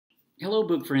Hello,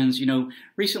 book friends.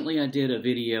 Recently I did a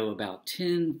video about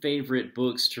 10 favorite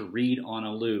books to read on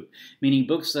a loop, meaning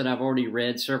books that I've already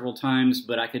read several times,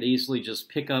 but I could easily just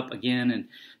pick up again and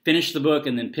finish the book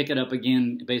and then pick it up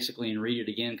again, basically, and read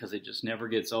it again because it just never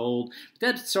gets old.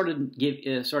 But that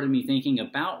started me thinking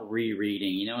about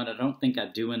rereading, and I don't think I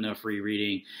do enough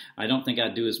rereading. I don't think I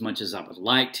do as much as I would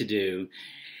like to do.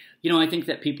 I think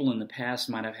that people in the past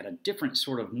might have had a different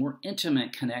sort of more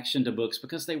intimate connection to books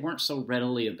because they weren't so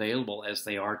readily available as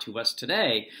they are to us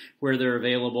today, where they're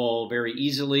available very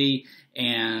easily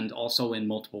and also in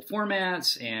multiple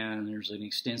formats, and there's an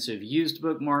extensive used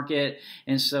book market.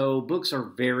 And so books are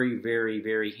very, very,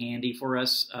 very handy for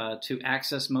us to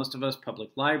access, most of us,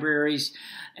 public libraries.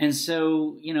 And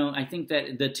so, I think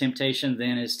that the temptation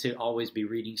then is to always be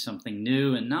reading something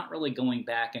new and not really going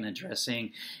back and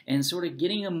addressing and sort of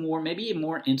getting maybe a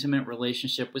more intimate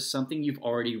relationship with something you've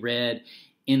already read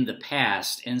in the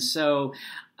past. And so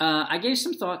I gave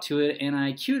some thought to it, and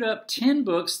I queued up 10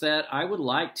 books that I would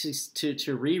like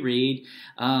to reread.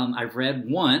 I've read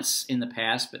once in the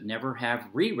past, but never have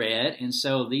reread. And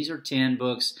so these are 10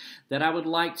 books that I would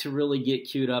like to really get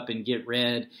queued up and get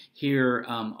read here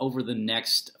over the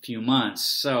next few months.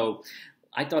 So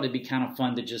I thought it'd be kind of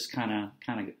fun to just kind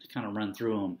of run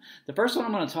through them. The first one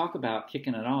I'm going to talk about,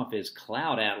 kicking it off, is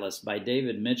Cloud Atlas by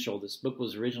David Mitchell. This book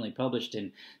was originally published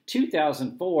in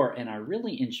 2004, and I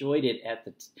really enjoyed it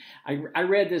I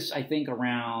read this, I think,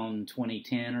 around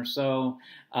 2010 or so,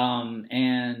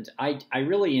 and I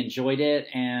really enjoyed it,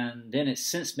 and then it's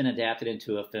since been adapted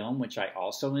into a film, which I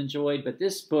also enjoyed. But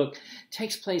this book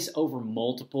takes place over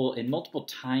multiple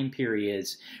time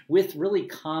periods with really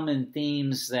common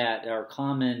themes that are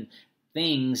common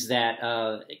things that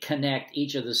connect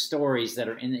each of the stories that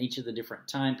are in each of the different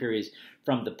time periods,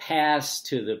 from the past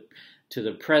to the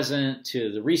present,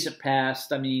 to the recent past,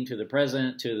 to the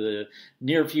present, to the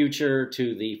near future,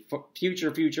 to the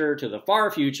future, to the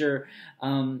far future.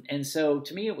 And so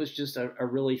to me, it was just a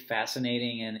really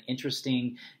fascinating and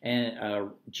interesting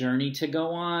journey to go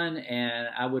on, and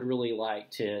I would really like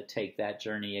to take that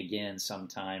journey again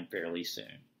sometime fairly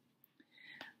soon.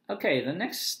 Okay, the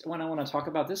next one I want to talk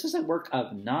about, this is a work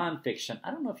of nonfiction.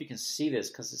 I don't know if you can see this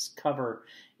because this cover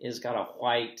has got a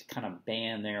white kind of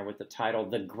band there with the title,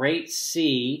 The Great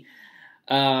Sea,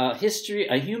 A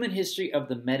Human History of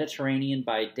the Mediterranean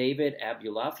by David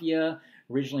Abulafia,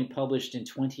 originally published in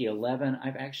 2011.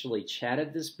 I've actually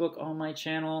chatted this book on my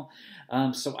channel,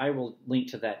 so I will link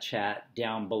to that chat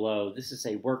down below. This is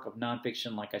a work of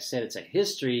nonfiction. Like I said, it's a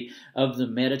history of the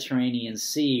Mediterranean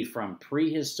Sea from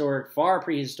far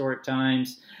prehistoric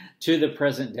times to the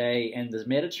present day. And the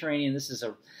Mediterranean, this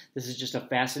is just a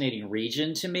fascinating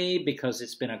region to me because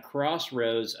it's been a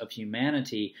crossroads of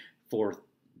humanity for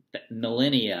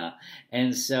millennia,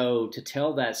 and so to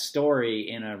tell that story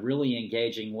in a really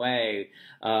engaging way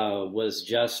was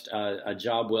just a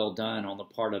job well done on the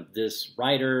part of this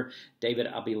writer, David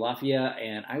Abulafia,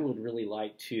 and I would really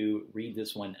like to read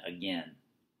this one again.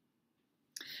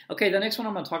 Okay, the next one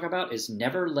I'm going to talk about is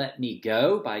Never Let Me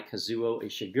Go by Kazuo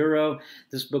Ishiguro.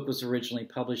 This book was originally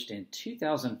published in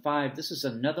 2005. This is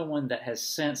another one that has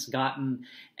since gotten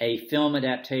a film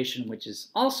adaptation, which is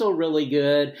also really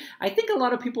good. I think a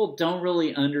lot of people don't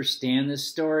really understand this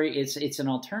story. It's an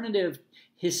alternative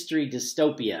history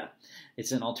dystopia.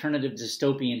 It's an alternative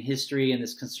dystopian history, and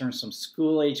this concerns some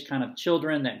school-age kind of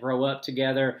children that grow up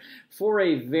together for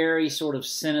a very sort of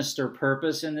sinister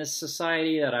purpose in this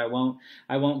society that I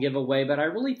won't give away. But I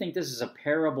really think this is a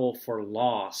parable for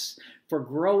loss, for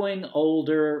growing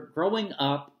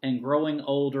up and growing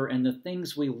older, and the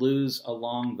things we lose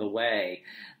along the way.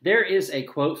 There is a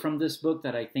quote from this book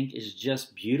that I think is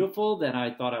just beautiful that I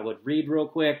thought I would read real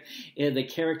quick. The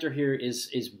character here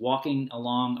is walking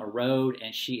along a road,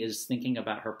 and she is thinking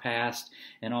about her past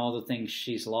and all the things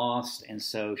she's lost. And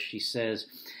so she says,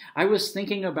 "I was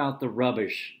thinking about the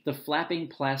rubbish, the flapping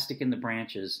plastic in the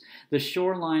branches, the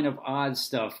shoreline of odd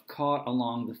stuff caught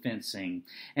along the fencing,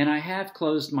 and I half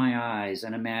closed my eyes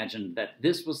and imagined that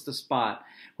this was the spot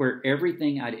where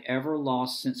everything I'd ever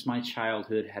lost since my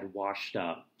childhood had washed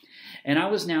up. And I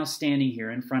was now standing here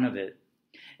in front of it.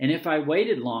 And if I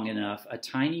waited long enough, a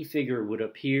tiny figure would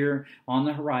appear on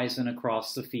the horizon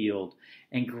across the field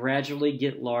and gradually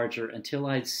get larger until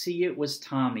I'd see it was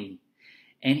Tommy,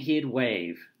 and he'd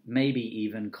wave, maybe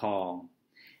even call."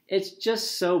 It's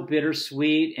just so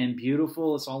bittersweet and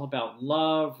beautiful. It's all about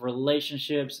love,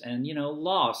 relationships, and,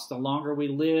 loss. The longer we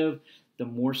live, the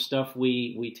more stuff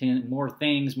more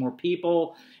things, more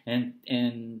people, and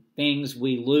things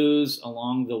we lose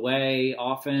along the way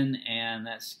often, and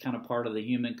that's kind of part of the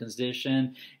human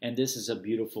condition. And this is a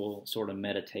beautiful sort of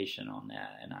meditation on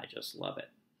that, and I just love it.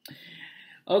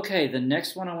 Okay, the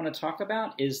next one I want to talk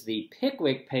about is the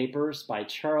Pickwick Papers by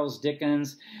Charles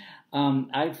Dickens.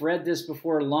 I've read this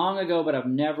before long ago, but I've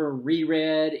never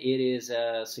reread. It is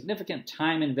a significant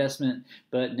time investment,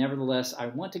 but nevertheless, I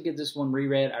want to get this one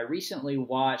reread. I recently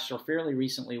watched, or fairly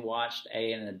recently watched,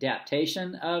 an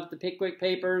adaptation of the Pickwick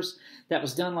Papers that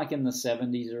was done like in the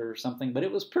 70s or something, but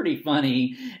it was pretty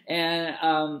funny. And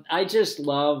I just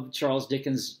love Charles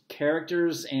Dickens'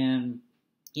 characters and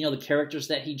the characters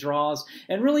that he draws,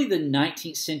 and really the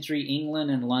 19th century England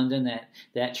and London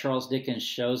that Charles Dickens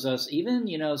shows us. Even,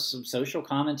 some social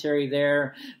commentary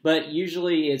there, but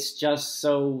usually it's just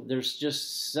there's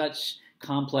just such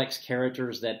complex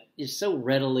characters that is so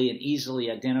readily and easily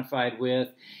identified with.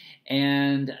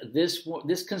 And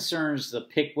this concerns the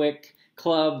Pickwick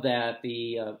Club, that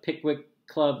the Pickwick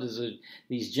Club is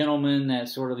these gentlemen that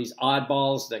sort of these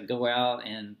oddballs that go out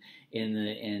and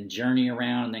journey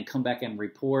around and then come back and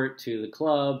report to the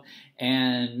club.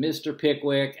 And Mr.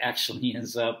 Pickwick actually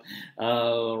ends up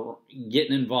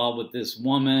getting involved with this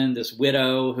woman, this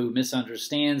widow, who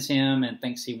misunderstands him and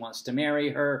thinks he wants to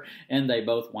marry her, and they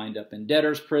both wind up in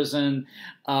debtor's prison.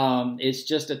 It's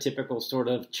just a typical sort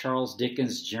of Charles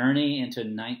Dickens journey into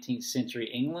 19th century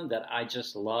England that I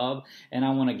just love, and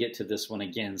I want to get to this one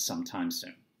again sometime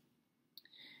soon.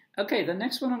 Okay, the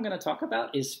next one I'm going to talk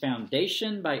about is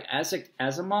Foundation by Isaac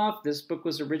Asimov. This book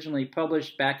was originally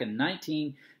published back in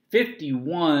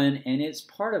 1951, and it's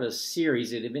part of a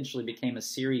series. It eventually became a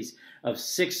series of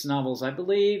 6 novels, I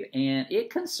believe, and it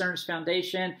concerns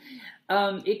Foundation.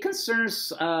 It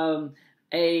concerns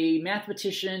a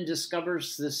mathematician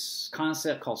discovers this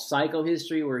concept called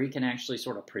psychohistory, where he can actually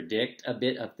sort of predict a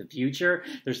bit of the future.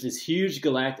 There's this huge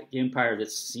galactic empire that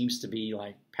seems to be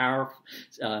like powerful,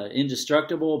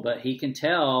 indestructible, but he can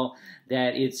tell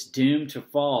that it's doomed to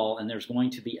fall and there's going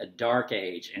to be a dark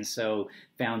age. And so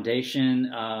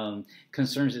Foundation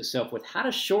concerns itself with how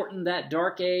to shorten that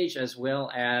dark age, as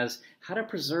well as how to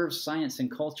preserve science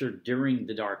and culture during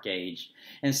the dark age.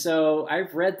 And so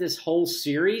I've read this whole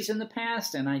series in the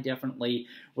past, and I definitely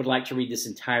would like to read this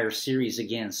entire series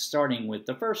again, starting with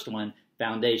the first one,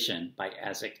 Foundation by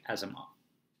Isaac Asimov.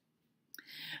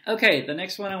 Okay, the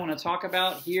next one I want to talk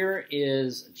about here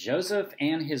is Joseph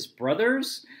and His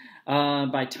Brothers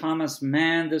by Thomas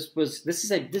Mann. This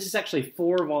is actually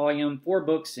 4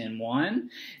 books in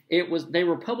one. They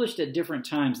were published at different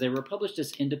times. They were published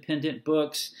as independent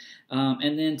books,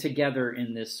 and then together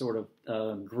in this sort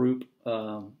of group,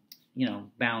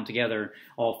 bound together,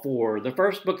 all 4. The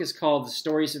first book is called The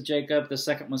Stories of Jacob. The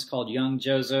second one's called Young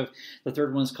Joseph. The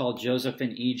third one's called Joseph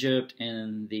in Egypt.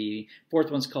 And the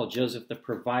fourth one's called Joseph the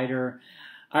Provider.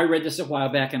 I read this a while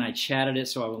back and I chatted it,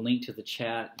 so I will link to the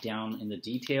chat down in the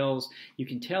details. You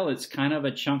can tell it's kind of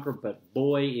a chunker, but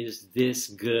boy, is this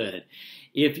good.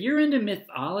 If you're into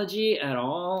mythology at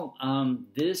all,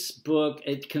 this book,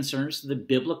 it concerns the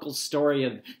biblical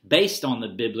story based on the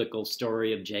biblical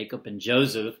story of Jacob and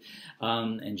Joseph,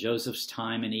 and Joseph's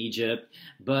time in Egypt,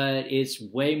 but it's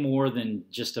way more than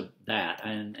just that.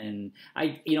 And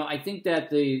I think that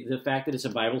the fact that it's a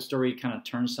Bible story kind of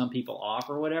turns some people off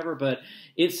or whatever, but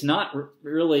it's not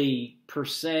really per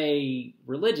se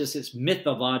religious. It's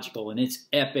mythological, and it's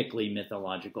epically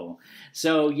mythological.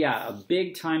 So yeah, a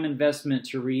big time investment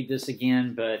to read this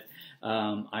again, but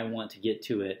I want to get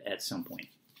to it at some point.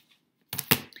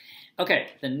 Okay,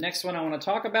 the next one I want to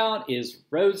talk about is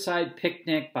Roadside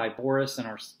Picnic by Boris and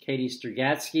Arkady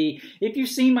Strugatsky. If you've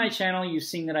seen my channel, you've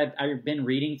seen that I've been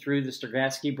reading through the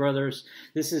Strugatsky brothers.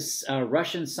 This is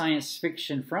Russian science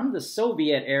fiction from the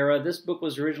Soviet era. This book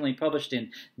was originally published in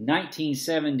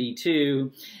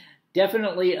 1972.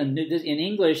 Definitely, in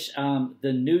English,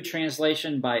 the new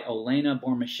translation by Olena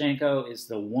Bormashenko is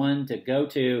the one to go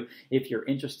to if you're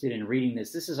interested in reading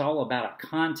this. This is all about a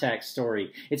contact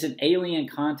story. It's an alien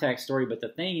contact story, but the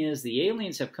thing is, the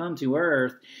aliens have come to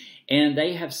Earth, and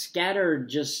they have scattered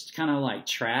just kind of like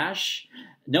trash.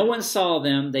 No one saw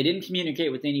them. They didn't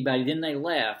communicate with anybody. Then they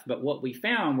left. But what we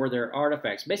found were their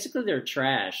artifacts. Basically, they're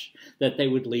trash that they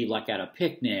would leave like at a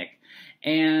picnic.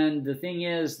 And the thing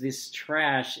is, this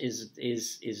trash is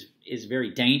very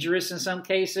dangerous in some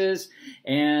cases,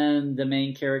 and the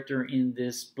main character in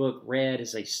this book, Red,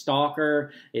 is a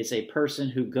stalker. It's a person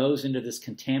who goes into this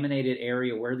contaminated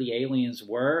area where the aliens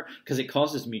were, because it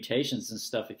causes mutations and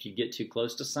stuff if you get too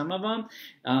close to some of them,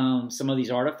 some of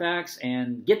these artifacts,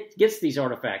 and gets these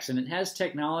artifacts. And it has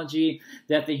technology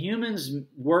that the humans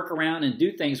work around and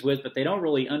do things with, but they don't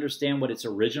really understand what its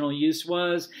original use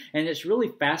was. And it's really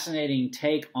fascinating fascinating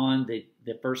take on the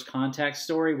First Contact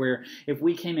story, where if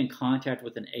we came in contact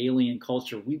with an alien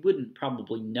culture, we wouldn't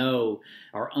probably know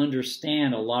or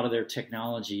understand a lot of their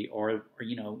technology or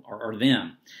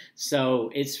them.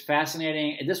 So it's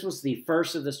fascinating. This was the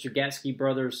first of the Strugatsky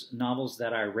brothers novels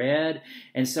that I read,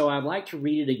 and so I'd like to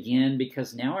read it again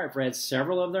because now I've read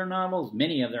several of their novels,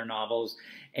 many of their novels,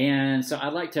 and so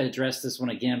I'd like to address this one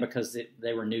again because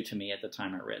they were new to me at the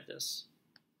time I read this.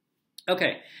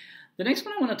 Okay. The next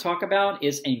one I want to talk about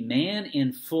is A Man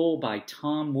in Full by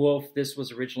Tom Wolfe. This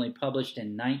was originally published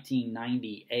in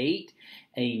 1998.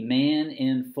 A Man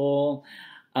in Full.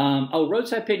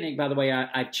 Roadside Picnic, by the way,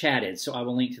 I've chatted, so I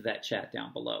will link to that chat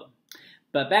down below.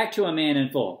 But back to A Man in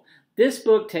Full. This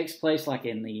book takes place like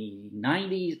in the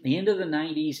 90s, the end of the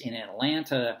 90s in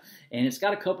Atlanta, and it's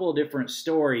got a couple of different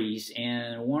stories,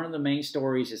 and one of the main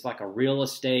stories is like a real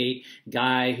estate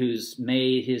guy who's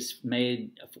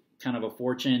made kind of a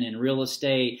fortune in real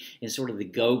estate in sort of the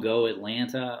go-go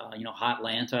Atlanta, hot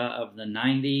Atlanta of the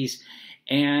 90s,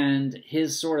 and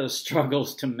his sort of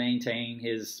struggles to maintain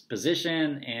his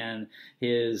position and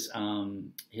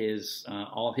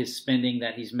all his spending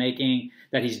that he's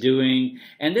doing.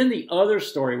 And then the other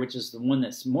story, which is the one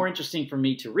that's more interesting for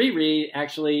me to reread,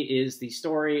 actually, is the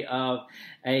story of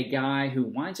a guy who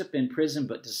winds up in prison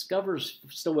but discovers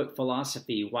Stoic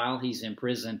philosophy while he's in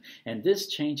prison, and this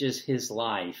changes his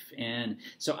life. And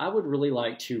so I would really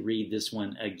like to read this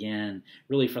one again,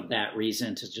 really for that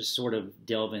reason, to just sort of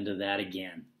delve into that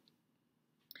again.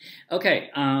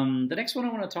 Okay, the next one I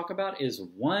want to talk about is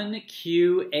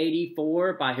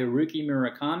 1Q84 by Haruki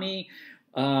Murakami,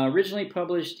 originally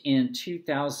published in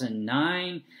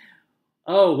 2009.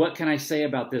 Oh, what can I say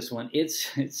about this one?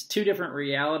 It's two different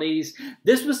realities.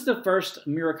 This was the first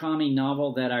Murakami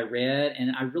novel that I read,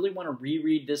 and I really want to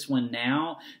reread this one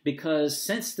now because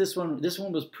since this one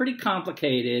was pretty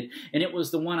complicated, and it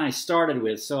was the one I started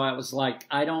with, so I was like,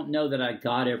 I don't know that I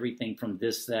got everything from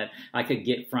this that I could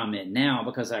get from it now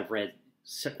because I've read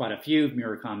quite a few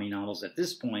Murakami novels at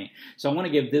this point. So I want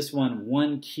to give this one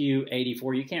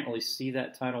 1Q84. You can't really see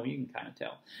that title. You can kind of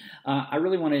tell. I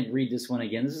really want to read this one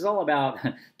again. This is all about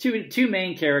two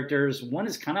main characters. One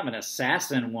is kind of an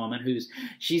assassin woman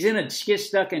she gets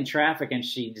stuck in traffic and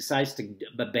she decides to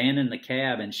abandon the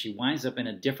cab and she winds up in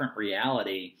a different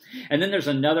reality. And then there's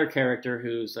another character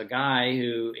who's a guy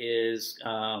who is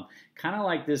kind of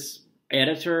like this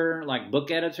editor, like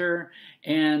book editor,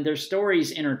 and their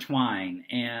stories intertwine,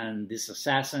 and this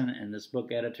assassin and this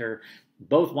book editor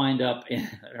both wind up in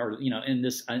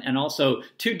this, and also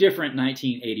two different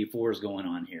 1984s going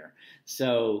on here.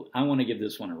 So I want to give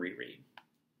this one a reread.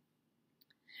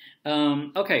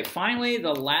 Okay, finally,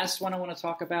 the last one I want to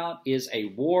talk about is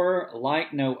A War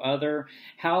Like No Other,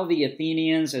 How the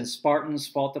Athenians and Spartans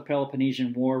Fought the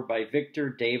Peloponnesian War by Victor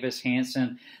Davis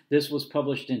Hanson. This was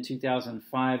published in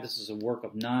 2005. This is a work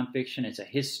of nonfiction. It's a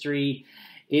history.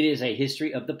 It is a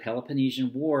history of the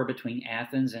Peloponnesian War between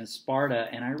Athens and Sparta,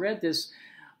 and I read this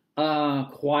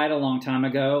quite a long time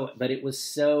ago, but it was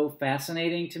so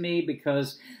fascinating to me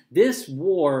because this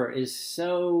war is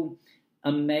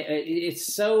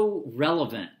it's so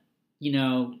relevant.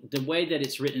 The way that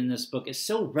it's written in this book is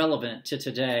so relevant to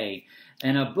today.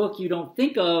 And a book you don't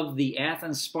think of, the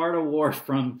Athens-Sparta War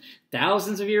from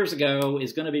thousands of years ago,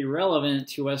 is going to be relevant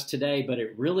to us today, but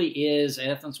it really is.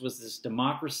 Athens was this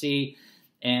democracy,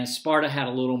 and Sparta had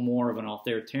a little more of an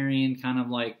authoritarian kind of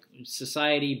like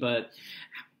society, but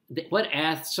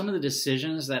some of the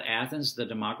decisions that Athens, the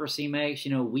democracy, makes,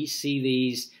 we see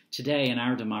these today in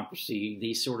our democracy,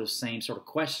 these same sort of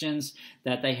questions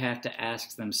that they have to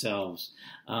ask themselves,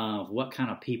 what kind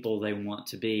of people they want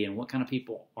to be and what kind of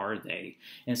people are they.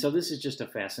 And so this is just a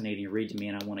fascinating read to me,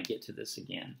 and I want to get to this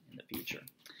again in the future.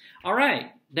 All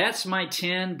right, that's my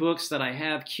 10 books that I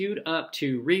have queued up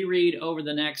to reread over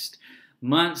the next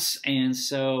months, and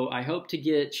so I hope to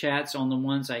get chats on the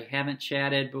ones I haven't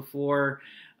chatted before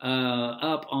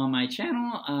up on my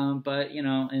channel, but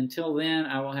until then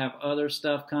I will have other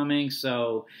stuff coming,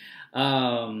 so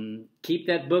keep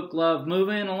that book love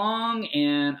moving along,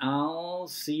 and I'll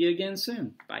see you again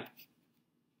soon. Bye.